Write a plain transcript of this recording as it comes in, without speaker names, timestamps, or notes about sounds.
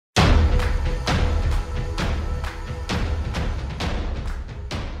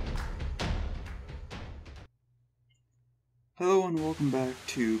Hello and welcome back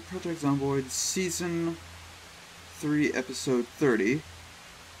to Project Zomboid Season 3 Episode 30.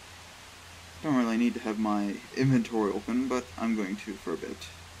 Don't really need to have my inventory open, but I'm going to for a bit.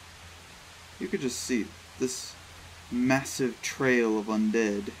 You could just see this massive trail of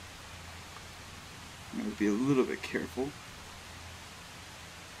undead. I'm going to be a little bit careful.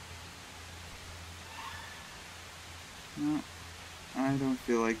 No, I don't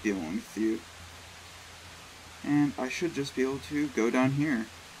feel like dealing with you. And I should just be able to go down here.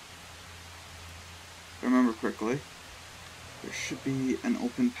 If I remember correctly, there should be an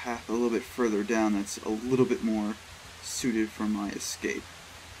open path a little bit further down that's a little bit more suited for my escape.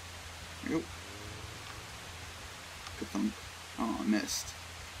 There we go. Good thumb. Oh, I missed.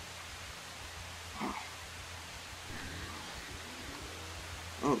 Wow.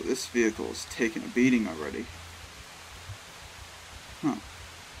 Oh, this vehicle is taking a beating already. Huh.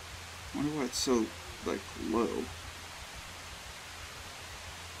 Wonder why it's so low.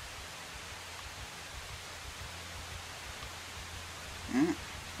 Yeah.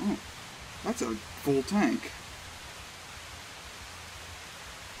 Oh, that's a full tank.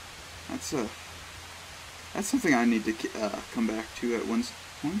 That's something I need to come back to at one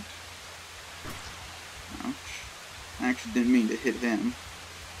point. Ouch. I actually didn't mean to hit him.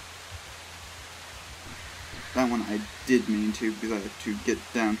 That one I did mean to, because I had to get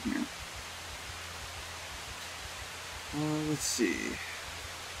down here. Let's see.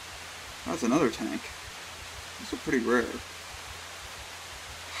 That's another tank. These are pretty rare.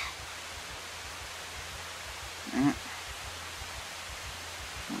 Yeah.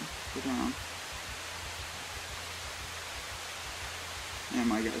 Go down. Yeah,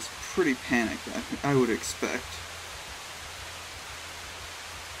 my guy's pretty panicked, I would expect.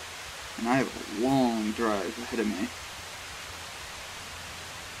 And I have a long drive ahead of me.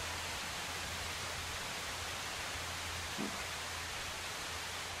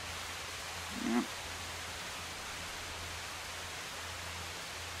 Yeah.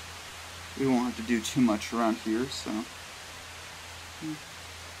 We won't have to do too much around here, so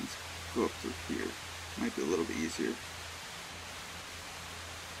let's go up through here. Might be a little bit easier.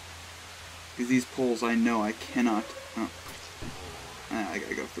 Because these poles, I know I cannot. Oh, I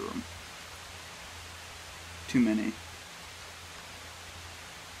gotta go through them. Too many.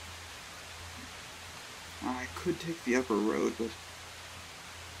 I could take the upper road, but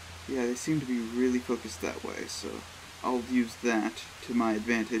yeah, they seem to be really focused that way, so I'll use that to my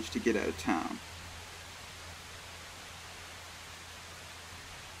advantage to get out of town.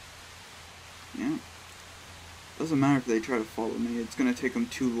 Yeah. Doesn't matter if they try to follow me, it's going to take them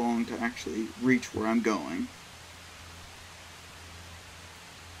too long to actually reach where I'm going.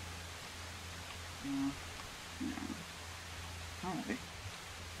 Yeah. Hi.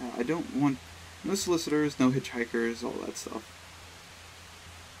 I don't want no solicitors, no hitchhikers, all that stuff.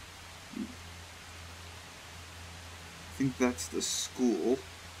 I think that's the school.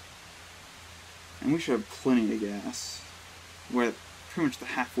 And we should have plenty of gas. We're at pretty much the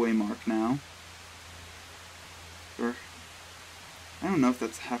halfway mark now. Or, I don't know if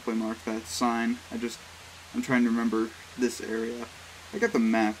that's the halfway mark, that sign. I'm trying to remember this area. I got the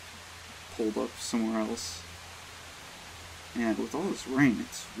map pulled up somewhere else. And with all this rain,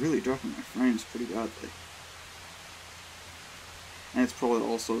 it's really dropping my frames pretty badly. And it's probably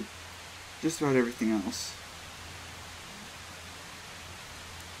also just about everything else.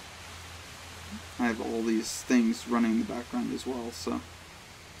 I have all these things running in the background as well, so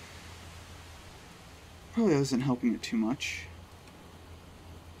probably wasn't helping it too much.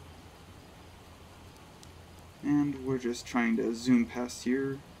 And we're just trying to zoom past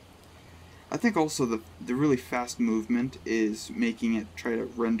here. I think also the really fast movement is making it try to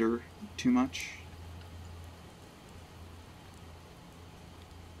render too much.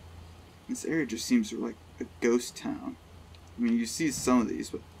 This area just seems like a ghost town. I mean, you see some of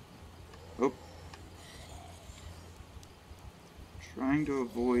these, but oh. Trying to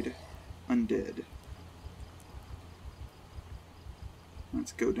avoid undead.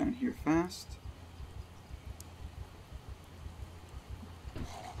 Let's go down here fast.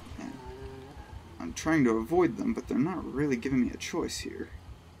 And I'm trying to avoid them, but they're not really giving me a choice here.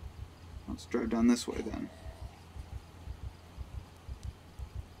 Let's drive down this way then.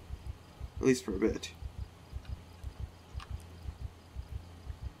 At least for a bit.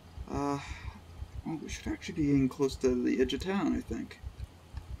 Well, we should actually be getting close to the edge of town, I think.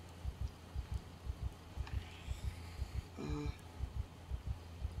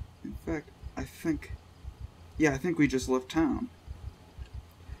 In fact, I think we just left town.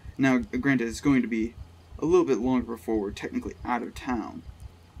 Now, granted, it's going to be a little bit longer before we're technically out of town.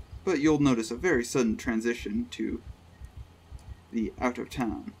 But you'll notice a very sudden transition to the out of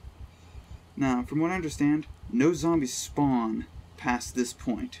town. Now, from what I understand, no zombies spawn past this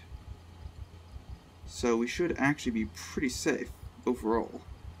point. So we should actually be pretty safe overall.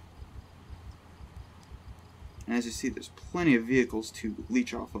 And as you see, there's plenty of vehicles to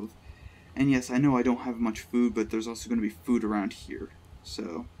leech off of. And yes, I know I don't have much food, but there's also going to be food around here.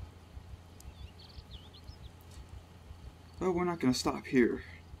 So... oh, we're not going to stop here.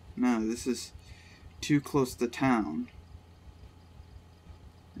 No, this is too close to town.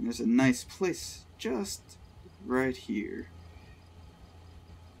 And there's a nice place just right here.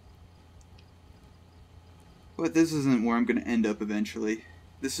 But this isn't where I'm going to end up eventually.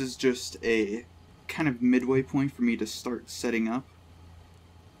 This is just a kind of midway point for me to start setting up.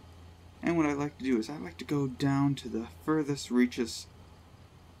 And what I like to do is I like to go down to the furthest reaches,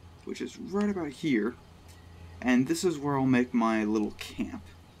 which is right about here. And this is where I'll make my little camp.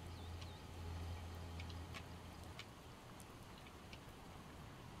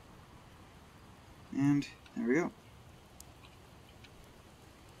 And there we go.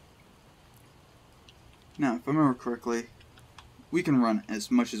 Now, if I remember correctly, we can run as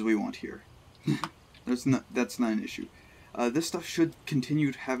much as we want here. That's not an issue. This stuff should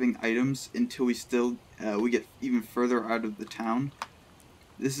continue having items until we get even further out of the town.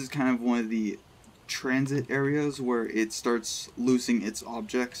 This is kind of one of the transit areas where it starts losing its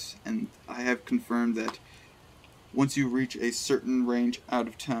objects, and I have confirmed that once you reach a certain range out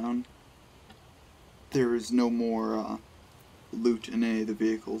of town, there is no more loot in any of the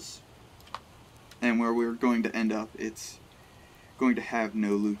vehicles. And where we're going to end up, it's going to have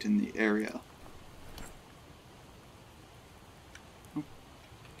no loot in the area. Oh.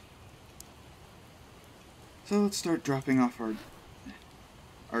 So let's start dropping off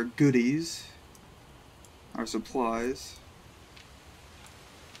our goodies, our supplies.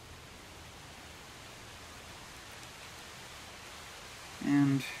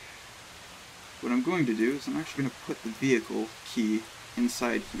 And what I'm going to do is I'm actually going to put the vehicle key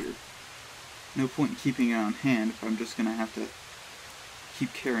inside here. No point in keeping it on hand if I'm just going to have to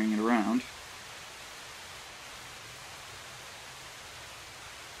keep carrying it around.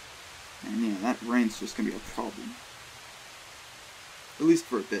 And yeah, that rain's just going to be a problem. At least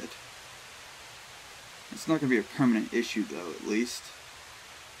for a bit. It's not going to be a permanent issue though, at least.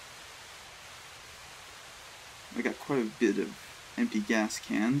 I got quite a bit of empty gas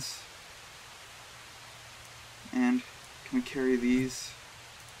cans. And can we carry these?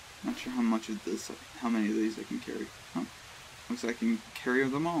 Not sure how many of these I can carry. Oh, looks like I can carry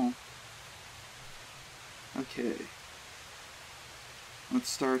them all. Okay. Let's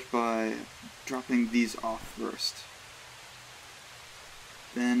start by dropping these off first.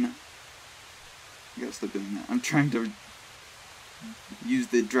 Then, I gotta stop doing that. I'm trying to use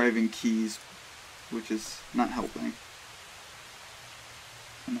the driving keys, which is not helping.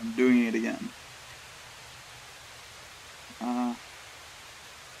 And I'm doing it again.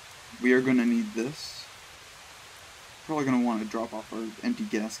 We are going to need this. Probably going to want to drop off our empty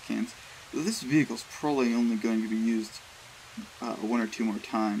gas cans. This vehicle's probably only going to be used one or two more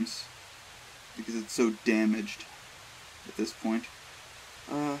times because it's so damaged at this point.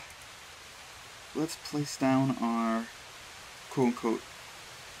 Let's place down our quote-unquote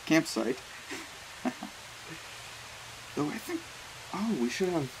campsite. Though I think... oh, we should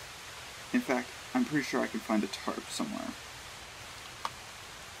have... in fact, I'm pretty sure I can find a tarp somewhere.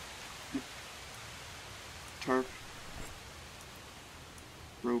 Tarp,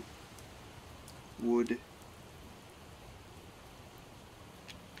 rope, wood,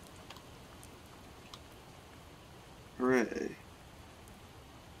 hooray.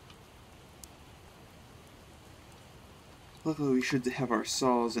 Luckily we should have our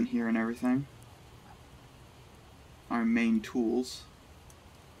saws in here and everything. Our main tools.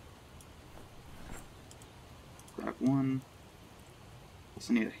 Grab one.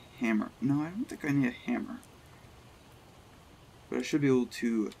 Also need a hammer. No, I don't think I need a hammer. But I should be able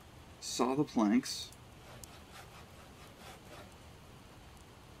to saw the planks.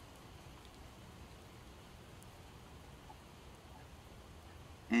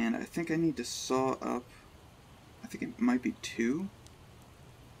 And I think I need to saw up, I think it might be 2.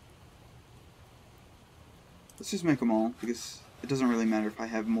 Let's just make them all, because it doesn't really matter if I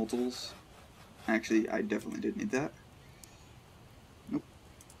have multiples. Actually, I definitely did need that. Nope.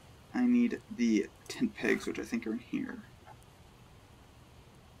 I need the tent pegs, which I think are in here.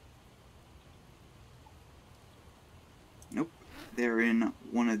 Nope. They're in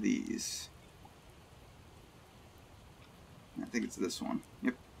one of these. I think it's this one.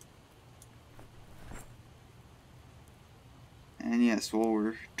 Yep. And yes, while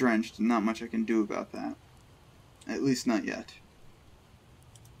we're drenched, not much I can do about that. At least not yet.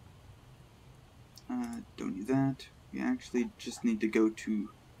 Don't need that. We actually just need to go to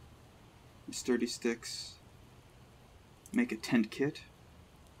sturdy sticks, make a tent kit,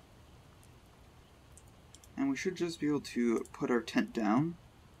 and we should just be able to put our tent down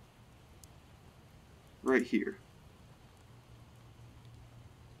right here.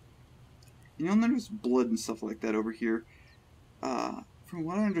 You'll notice blood and stuff like that over here. From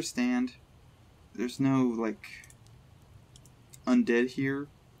what I understand, there's no, like, undead here,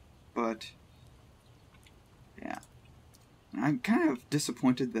 but yeah. I'm kind of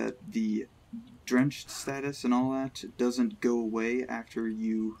disappointed that the drenched status and all that doesn't go away after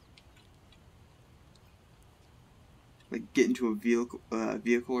you, like, get into a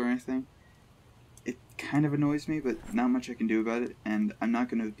vehicle or anything. It kind of annoys me, but not much I can do about it, and I'm not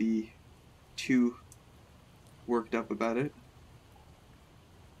going to be too worked up about it.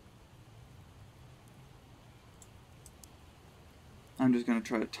 I'm just going to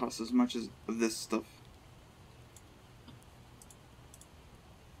try to toss as much of this stuff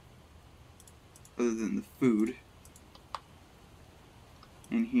other than the food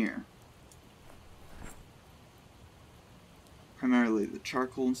in here. Primarily the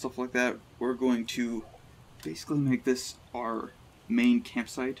charcoal and stuff like that. We're going to basically make this our main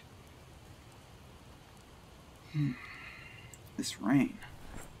campsite. This rain.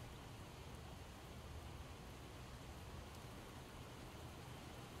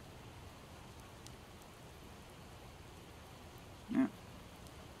 Yeah.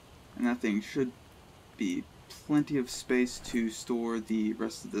 And that thing should be plenty of space to store the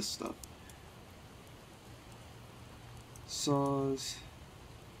rest of this stuff. Saws.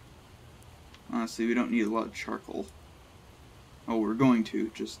 Honestly, we don't need a lot of charcoal. Oh, we're going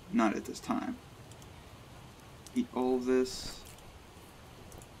to, just not at this time. Eat all of this.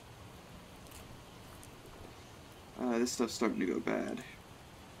 This stuff's starting to go bad.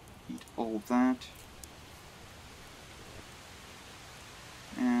 Eat all of that.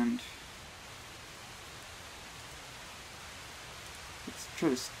 And let's try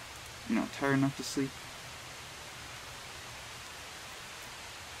to, tired enough to sleep.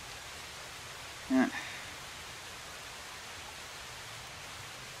 Yeah.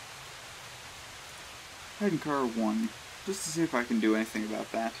 Hiding car 1, just to see if I can do anything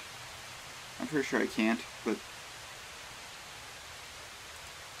about that. I'm pretty sure I can't, but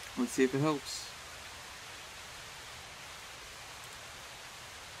let's see if it helps.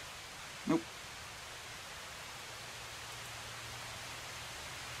 Nope.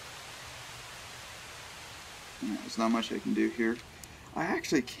 Yeah, there's not much I can do here. I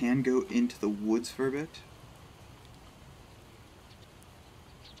actually can go into the woods for a bit.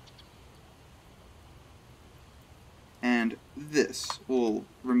 And this will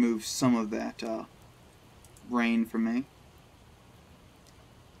remove some of that rain from me.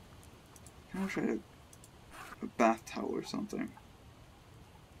 I wish I had a bath towel or something.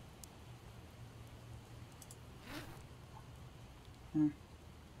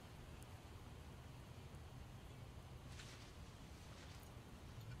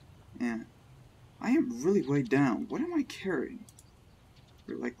 Yeah. I am really weighed down. What am I carrying?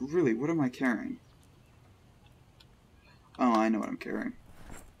 Like, really, what am I carrying? Oh, I know what I'm carrying.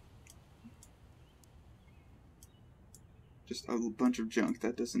 Just a bunch of junk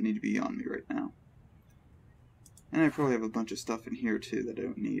that doesn't need to be on me right now. And I probably have a bunch of stuff in here, too, that I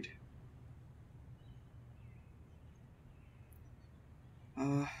don't need.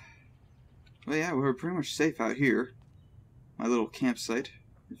 Well, yeah, we're pretty much safe out here. My little campsite.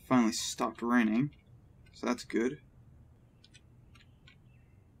 It finally stopped raining, so that's good.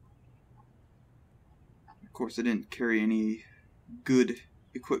 Of course, I didn't carry any good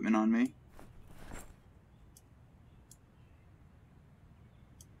equipment on me.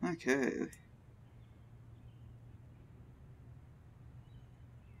 Okay.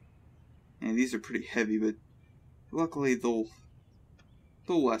 And these are pretty heavy, but luckily they'll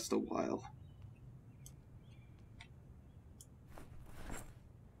last a while.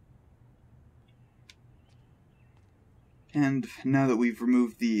 And now that we've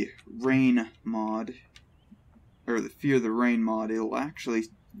removed the rain mod, or the Fear the Rain mod, it'll actually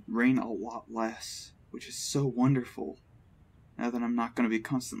rain a lot less, which is so wonderful. Now that I'm not going to be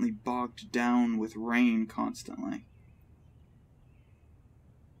constantly bogged down with rain constantly.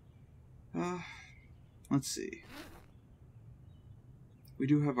 Let's see. We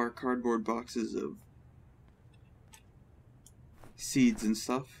do have our cardboard boxes of seeds and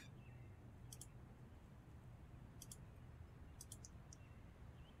stuff.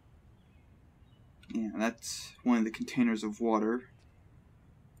 Yeah, that's one of the containers of water.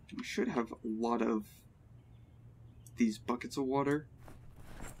 We should have a lot of these buckets of water.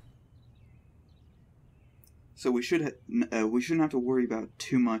 So we shouldn't have to worry about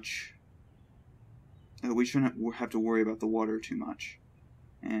too much. We shouldn't have to worry about the water too much.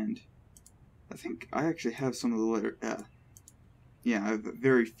 And I think I actually have some of the litter. Yeah, I have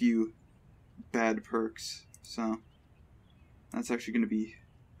very few bad perks, so that's actually going to be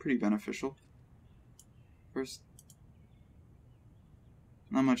pretty beneficial. First,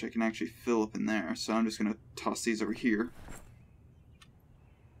 not much I can actually fill up in there, so I'm just going to toss these over here.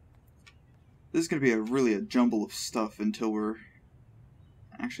 This is going to be really a jumble of stuff until we're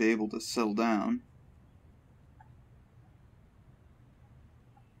actually able to settle down.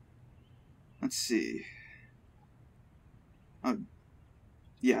 Let's see.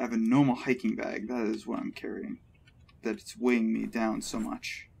 Yeah, I have a normal hiking bag. That is what I'm carrying. That it's weighing me down so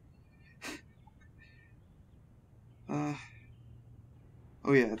much. Oh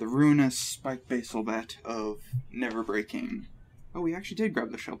yeah, the ruinous spiked basal bat of never breaking. Oh, we actually did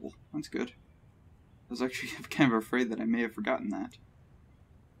grab the shovel. That's good. I was actually kind of afraid that I may have forgotten that.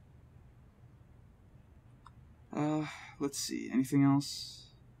 Let's see. Anything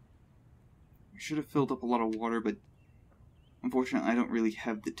else? We should have filled up a lot of water, but unfortunately I don't really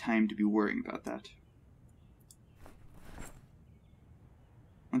have the time to be worrying about that.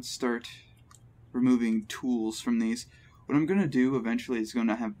 Let's start removing tools from these. What I'm going to do eventually is going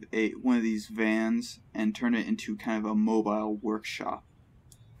to have one of these vans and turn it into kind of a mobile workshop.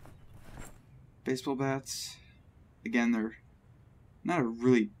 Baseball bats, again, they're not a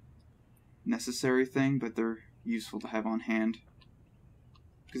really necessary thing, but they're useful to have on hand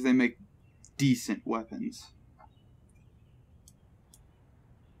because they make decent weapons.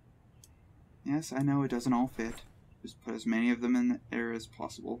 Yes, I know it doesn't all fit. Just put as many of them in there as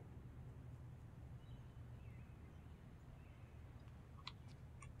possible.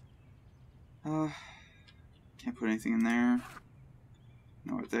 Can't put anything in there.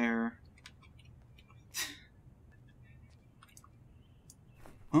 Nowhere there.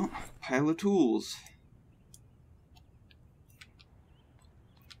 Oh, pile of tools.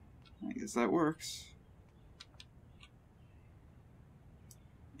 I guess that works.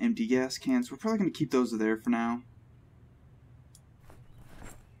 Empty gas cans. We're probably going to keep those there for now.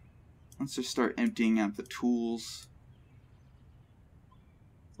 Let's just start emptying out the tools.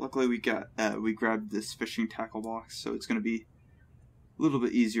 Luckily we grabbed this fishing tackle box, so it's going to be a little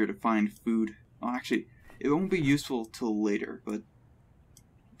bit easier to find food. Well, actually, it won't be useful till later, but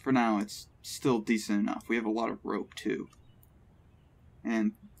for now it's still decent enough. We have a lot of rope too.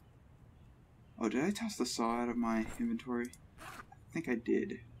 And oh, did I toss the saw out of my inventory? I think I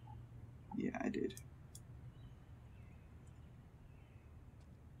did. Yeah, I did.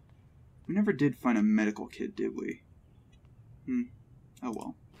 We never did find a medical kit, did we? Oh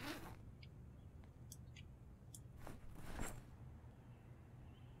well.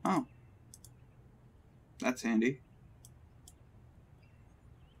 Oh. That's handy.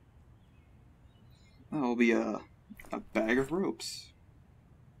 That'll be a bag of ropes.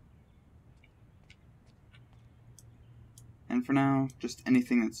 And for now, just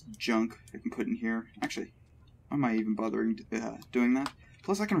anything that's junk I can put in here. Actually, why am I even bothering doing that?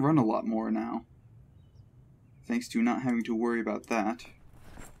 Plus I can run a lot more now, thanks to not having to worry about that.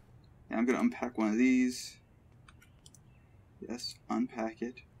 Yeah, I'm going to unpack one of these. Yes, unpack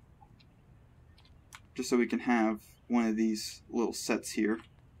it. Just so we can have one of these little sets here.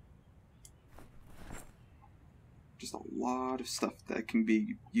 Just a lot of stuff that can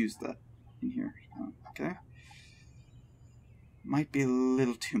be used in here. Okay. Might be a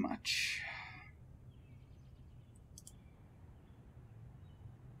little too much.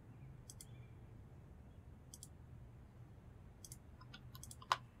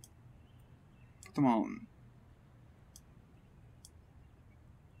 Put them all in.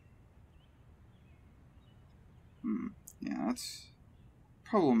 Yeah, that's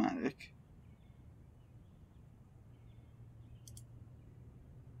problematic.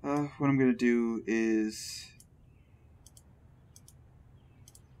 What I'm gonna do is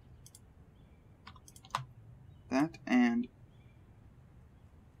that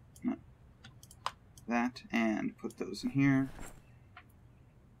and put those in here.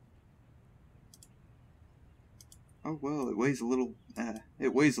 Oh well, it weighs a little.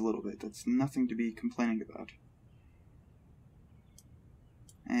 It weighs a little bit. That's nothing to be complaining about.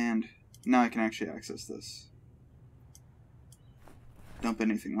 And now I can actually access this. Dump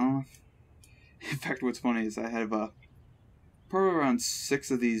anything off. In fact, what's funny is I have probably around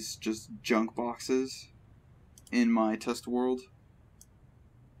 6 of these just junk boxes in my test world.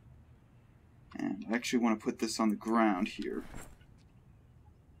 And I actually want to put this on the ground here.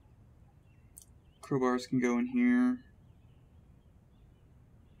 Crowbars can go in here.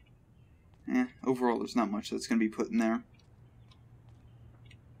 overall there's not much that's going to be put in there.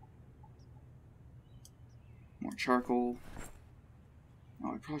 More charcoal.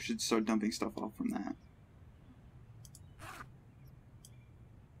 Oh, I probably should start dumping stuff off from that.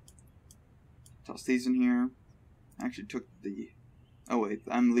 Toss these in here. I actually took the... Oh wait,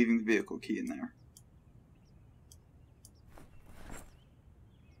 I'm leaving the vehicle key in there.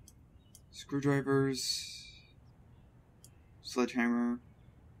 Screwdrivers. Sledgehammer.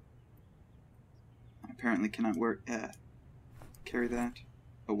 I apparently cannot carry that.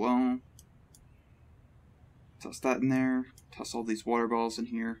 Oh well. Toss that in there. Toss all these water balls in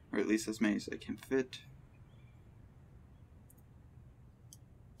here, or at least as many as I can fit.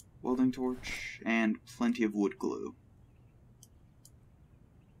 Welding torch, and plenty of wood glue.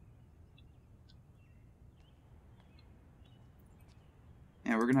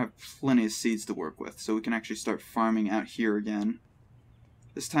 Yeah, we're gonna have plenty of seeds to work with, so we can actually start farming out here again.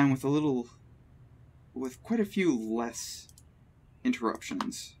 This time with quite a few less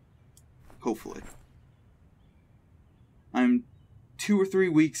interruptions. Hopefully. I'm 2 or 3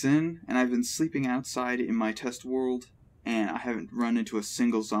 weeks in, and I've been sleeping outside in my test world, and I haven't run into a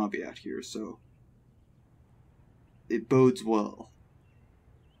single zombie out here, so it bodes well.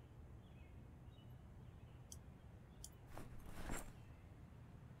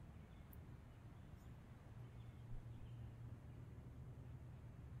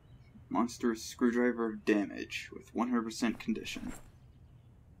 Monster screwdriver damage with 100% condition.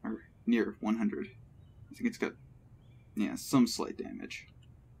 Or near 100. I think it's got, yeah, some slight damage.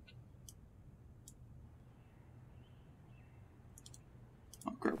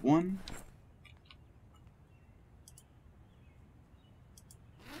 I'll grab one.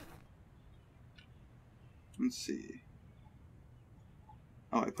 Let's see.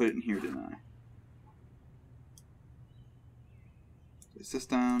 Oh, I put it in here, didn't I? Place this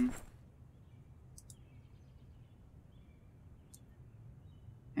down.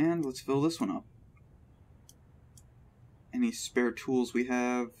 And let's fill this one up. Any spare tools we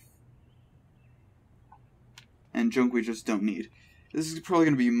have. And junk we just don't need. This is probably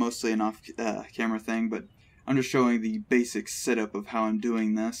going to be mostly an off-camera thing, but I'm just showing the basic setup of how I'm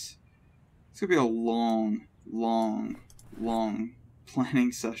doing this. It's going to be a long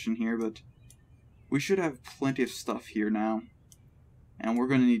planning session here, but we should have plenty of stuff here now. And we're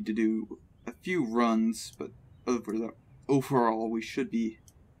going to need to do a few runs, but overall we should be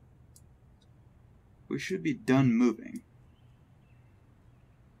done moving.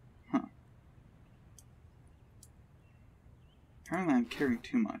 Huh. Apparently I'm carrying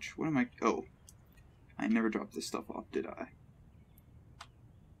too much. What am I... Oh. I never dropped this stuff off, did I?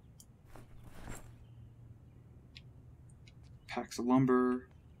 Packs of lumber.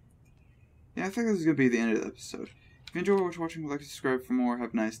 Yeah, I think this is going to be the end of the episode. If you enjoyed what you're watching, like to subscribe for more.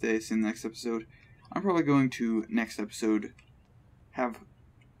 Have a nice day. See you in the next episode. I'm probably going to, next episode, have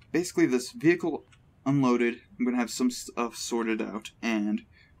basically this vehicle unloaded. I'm going to have some stuff sorted out, and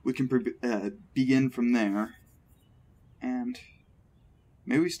we can begin from there. And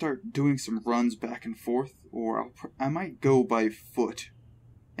maybe start doing some runs back and forth, or I might go by foot.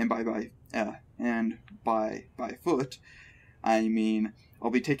 And by foot, I mean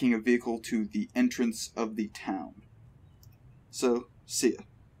I'll be taking a vehicle to the entrance of the town. So, see ya.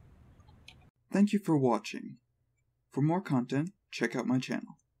 Thank you for watching. For more content, check out my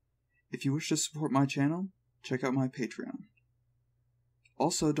channel. If you wish to support my channel, check out my Patreon.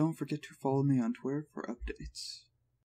 Also, don't forget to follow me on Twitter for updates.